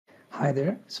Hi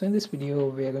there. So in this video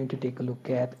we are going to take a look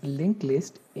at linked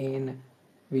list in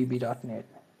VB.NET.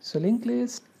 So linked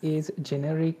list is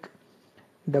generic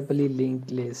doubly linked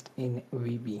list in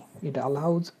VB. It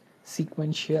allows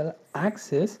sequential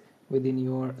access within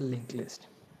your linked list.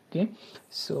 Okay,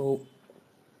 so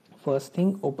first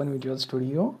thing, open Visual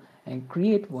Studio and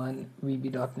create one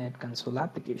VB.NET console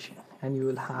application, and you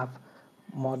will have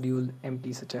module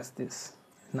empty such as this.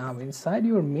 Now inside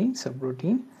your main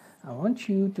subroutine, I want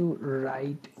you to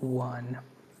write one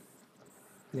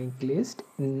linked list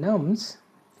nums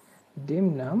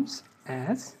devnums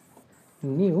as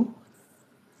new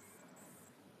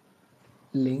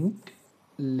linked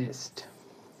list.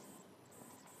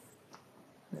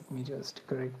 Let me just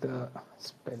correct the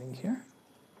spelling here.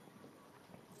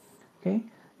 Okay,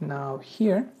 now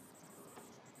here,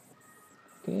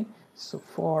 okay, so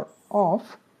for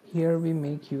of, here we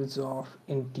make use of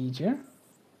integer.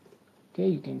 Okay,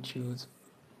 you can choose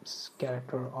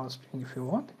character or string if you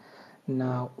want.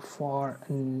 Now for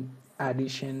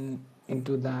addition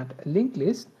into that linked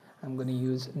list, I'm going to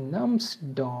use nums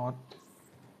dot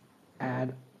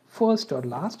add first or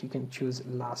last. You can choose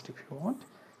last if you want.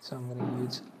 So I'm going to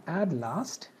use add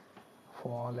last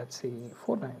for, let's say,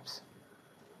 4 times.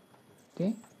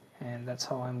 Okay, and that's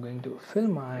how I'm going to fill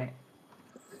my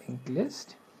linked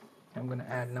list. I'm going to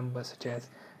add numbers such as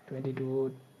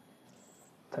 22,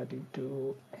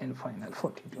 32 and final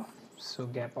 42, so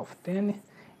gap of 10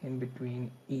 in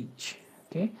between each.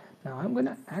 Okay, now I'm going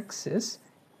to access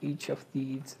each of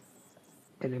these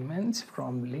elements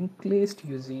from linked list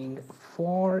using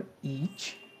for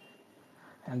each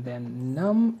and then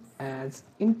num as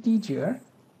integer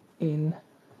in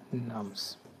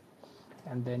nums,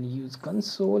 and then use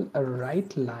console a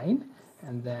write line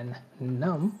and then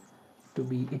num to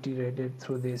be iterated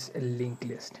through this linked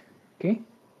list. Okay,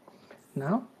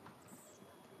 now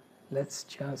let's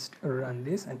just run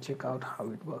this and check out how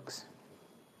it works.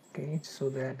 Okay, so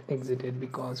that exited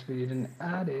because we didn't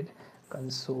added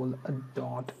console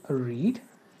dot read,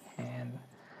 and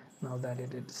now that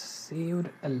it is saved,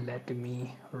 let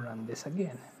me run this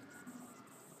again.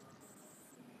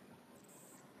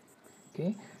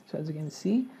 Okay, so as you can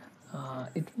see,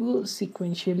 it will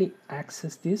sequentially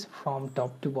access this from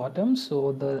top to bottom.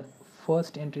 So the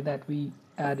first entry that we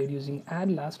added using add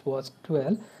last was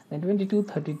 12, then 22,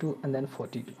 32 and then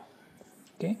 42.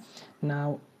 Okay,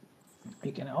 now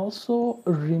you can also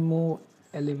remove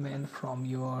element from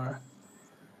your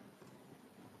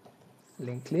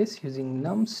linked list using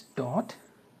nums dot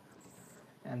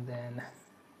and then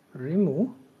remove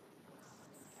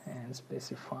and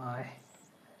specify,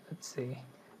 let's say,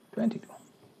 22.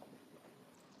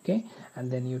 Okay,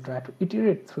 and then you try to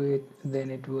iterate through it,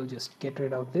 then it will just get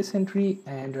rid of this entry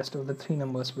and rest of the 3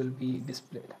 numbers will be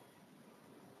displayed.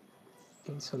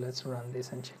 Okay, so let's run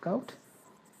this and check out.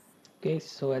 Okay,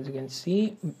 so as you can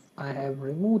see, I have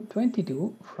removed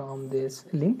 22 from this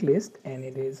linked list and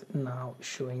it is now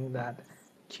showing that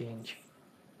change.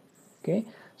 Okay,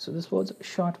 so this was a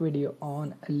short video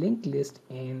on a linked list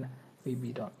in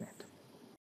VB.NET.